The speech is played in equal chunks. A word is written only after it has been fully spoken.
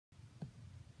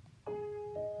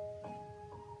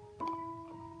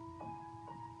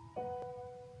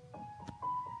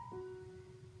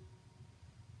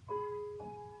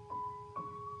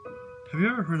Have you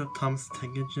ever heard of Thomas the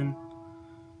Tank Engine?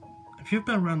 If you've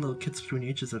been around little kids between the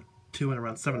ages of 2 and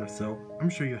around 7 or so, I'm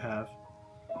sure you have.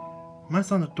 My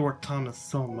son adored Thomas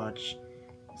so much,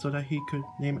 so that he could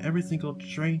name every single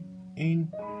train,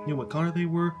 knew what color they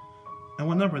were, and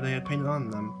what number they had painted on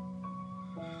them.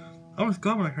 I was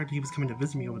glad when I heard he was coming to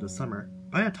visit me over the summer,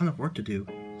 but I had a ton of work to do,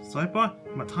 so I bought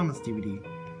him a Thomas DVD.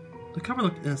 The cover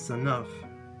looked innocent enough,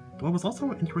 but what was also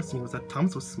interesting was that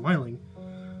Thomas was smiling,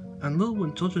 and little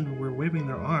wooden children were waving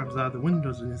their arms out of the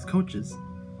windows in his coaches.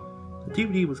 The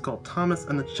DVD was called Thomas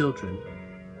and the Children.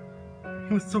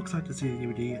 He was so excited to see the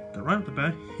DVD that right off the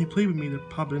bat, he pleaded with me to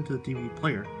pop it into the DVD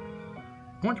player.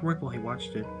 I went to work while he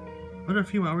watched it. After a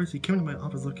few hours, he came to my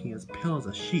office looking as pale as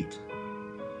a sheet.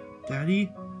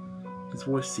 "Daddy?" His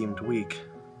voice seemed weak.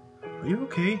 "Are you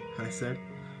okay?" I said.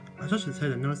 I touched his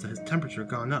head and noticed that his temperature had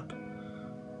gone up.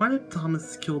 "Why did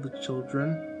Thomas kill the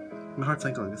children?" My heart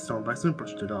sank like a stone, but I soon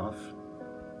brushed it off.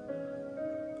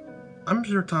 "I'm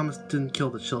sure Thomas didn't kill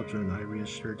the children," I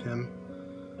reassured him.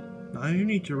 "Now you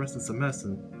need to rest in some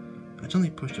medicine." I gently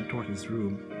pushed him toward his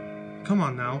room. "Come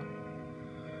on now."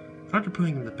 After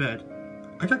putting him to bed,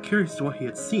 I got curious to what he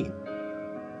had seen.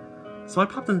 So I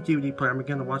popped in the DVD player and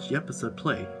began to watch the episode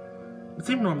play. It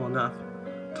seemed normal enough.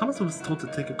 Thomas was told to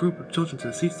take a group of children to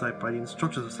the seaside by the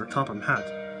instructions of Sir Topham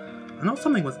Hatt. I know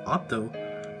something was odd though.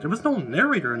 There was no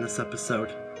narrator in this episode.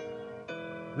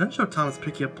 It then showed Thomas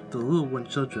picking up the little wooden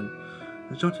children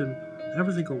and showed him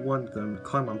every single one of them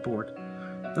climb on board.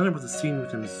 Then there was a scene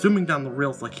with him zooming down the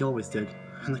rails like he always did,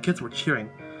 and the kids were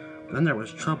cheering. But then there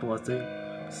was trouble, as they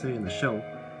say in the show.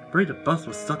 Barry the bus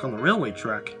was stuck on the railway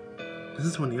track. This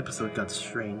is when the episode got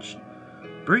strange.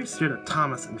 Barry stared at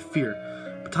Thomas in fear,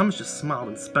 but Thomas just smiled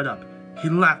and sped up. He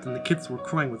laughed and the kids were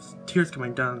crying with tears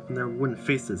coming down from their wooden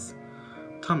faces.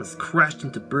 Thomas crashed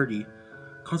into Birdie,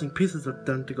 causing pieces of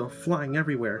them to go flying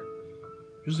everywhere.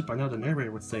 Usually by now the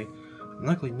narrator would say, and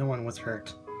luckily no one was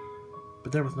hurt.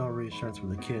 But there was no reassurance for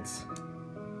the kids.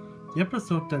 The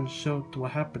episode then showed what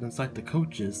happened inside the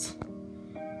coaches.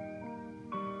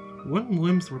 Wooden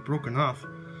limbs were broken off.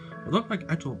 It looked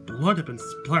like actual blood had been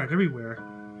splattered everywhere.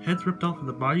 Heads ripped off of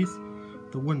the bodies,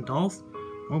 the wooden dolls,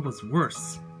 and what was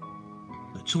worse,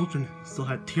 the children still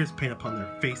had tears painted upon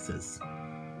their faces.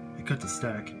 I cut to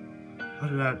static.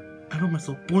 After that, I felt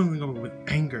myself boiling over with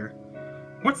anger.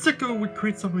 What sicko would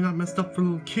create something not messed up for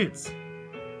little kids?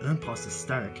 And then paused to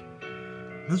static.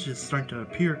 Messages starting to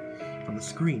appear on the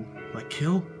screen, like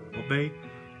kill, obey,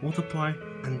 multiply,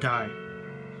 and die.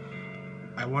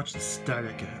 I watched the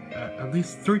static. At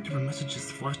least 3 different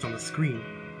messages flashed on the screen.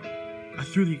 I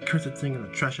threw the accursed thing in the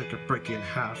trash after breaking it in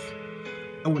half.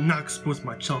 I would not expose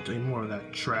my child to any more of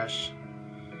that trash.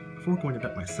 Before going to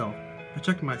bed myself, I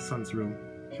checked my son's room.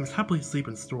 He was happily asleep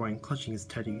and snoring, clutching his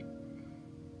teddy.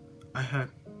 I had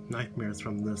nightmares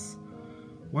from this.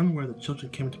 One where the children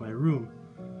came into my room,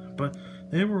 but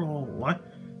they were all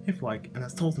lifelike and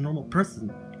as tall as a normal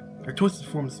person. Their twisted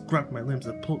forms grabbed my limbs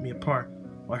and pulled me apart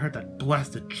while I heard that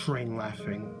blasted train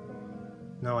laughing.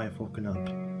 Now I have woken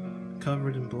up,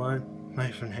 covered in blood,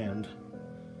 knife in hand.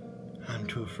 I'm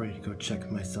too afraid to go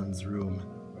check my son's room.